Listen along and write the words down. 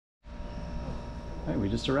All right, we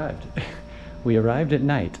just arrived. We arrived at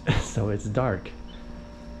night, so it's dark.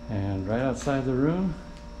 And right outside the room,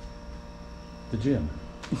 the gym.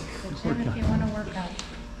 The gym if you want to work out.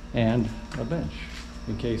 And a bench.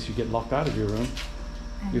 In case you get locked out of your room,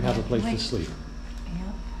 you have a place to sleep.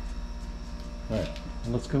 Yep. All right,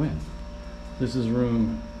 let's go in. This is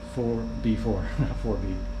room 4B4, not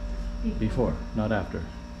 4B. Before, not after.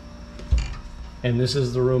 And this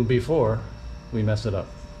is the room before we mess it up.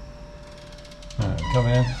 All right, come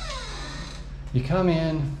in. You come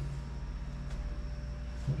in.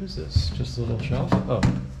 What is this? Just a little shelf? Oh. I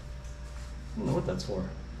don't know what that's for.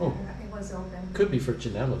 Oh. It was open. Could be for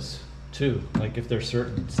chinelas too, like if they're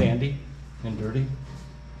certain sandy and dirty.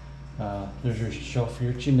 There's your shelf for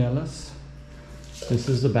your chinelas. This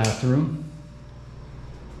is the bathroom.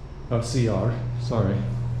 Oh, CR, sorry.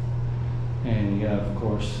 And you have, of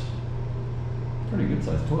course, pretty good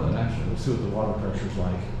sized toilet actually. Let's see what the water pressure's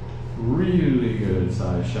like. Really good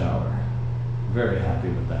sized shower. Very happy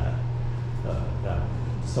with that.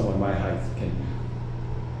 Someone my height can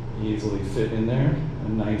easily fit in there. A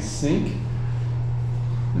nice sink.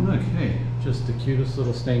 And look, hey, just the cutest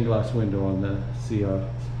little stained glass window on the CR.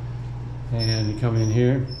 And you come in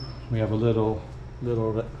here, we have a little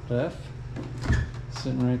ref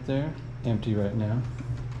sitting right there, empty right now.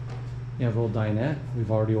 You have a little dinette. We've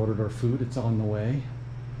already ordered our food, it's on the way.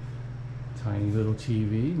 Tiny little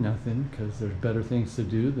TV, nothing, because there's better things to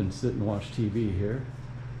do than sit and watch TV here.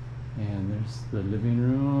 And there's the living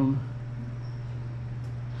room.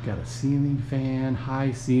 Got a ceiling fan,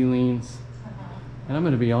 high ceilings. And I'm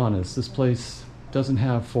going to be honest, this place doesn't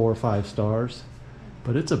have 4 or 5 stars,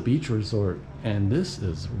 but it's a beach resort, and this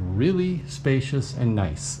is really spacious and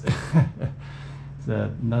nice. It's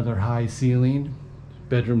another high ceiling,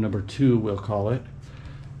 bedroom number 2 we'll call it,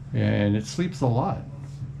 and it sleeps a lot.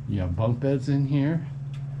 You have bunk beds in here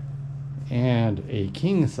and a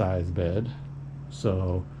king size bed,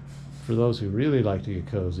 so for those who really like to get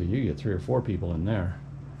cozy, you get 3 or 4 people in there.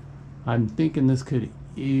 I'm thinking this could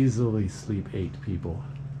easily sleep 8 people,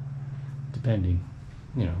 depending,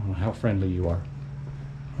 you know, on how friendly you are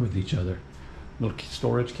with each other. Little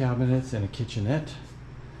storage cabinets and a kitchenette,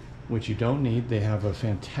 which you don't need. They have a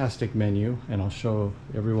fantastic menu, and I'll show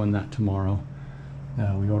everyone that tomorrow.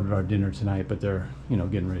 We ordered our dinner tonight, but they're, you know,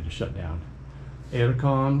 getting ready to shut down.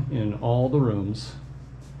 Aircon in all the rooms,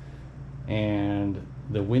 and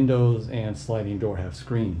the windows and sliding door have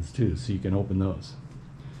screens too, so you can open those.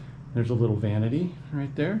 There's a little vanity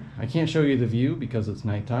right there. I can't show you the view because it's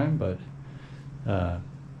nighttime, but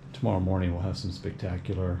tomorrow morning we'll have some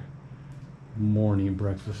spectacular morning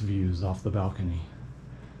breakfast views off the balcony.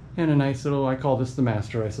 And a nice little, I call this the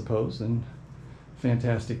master, I suppose, and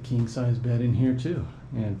fantastic king size bed in here too.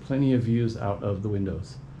 And plenty of views out of the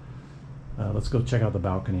windows. Let's go check out the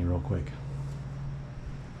balcony real quick.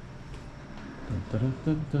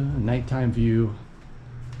 Nighttime view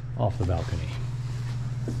off the balcony.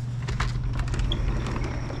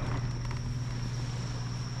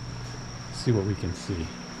 See what we can see.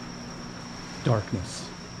 Darkness,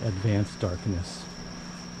 advanced darkness.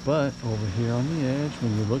 But over here on the edge,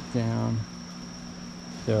 when you look down,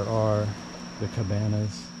 there are the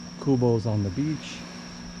cabanas, cubos on the beach.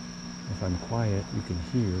 If I'm quiet, you can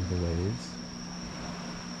hear the waves.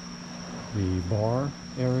 The bar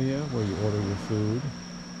area where you order your food.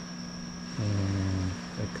 And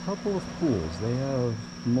a couple of pools. They have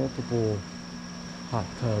multiple hot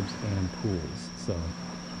tubs and pools. So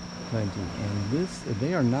plenty. And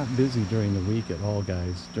they are not busy during the week at all,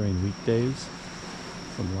 guys. During weekdays,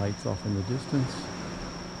 some lights off in the distance,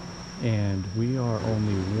 and we are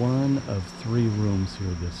only one of 3 rooms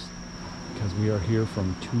here because we are here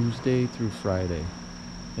from Tuesday through Friday.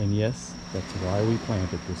 And yes, that's why we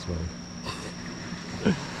planned it this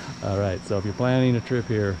way. All right, so if you're planning a trip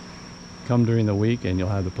here, come during the week and you'll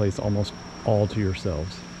have the place almost all to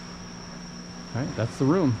yourselves. All right, that's the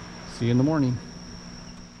room. See you in the morning.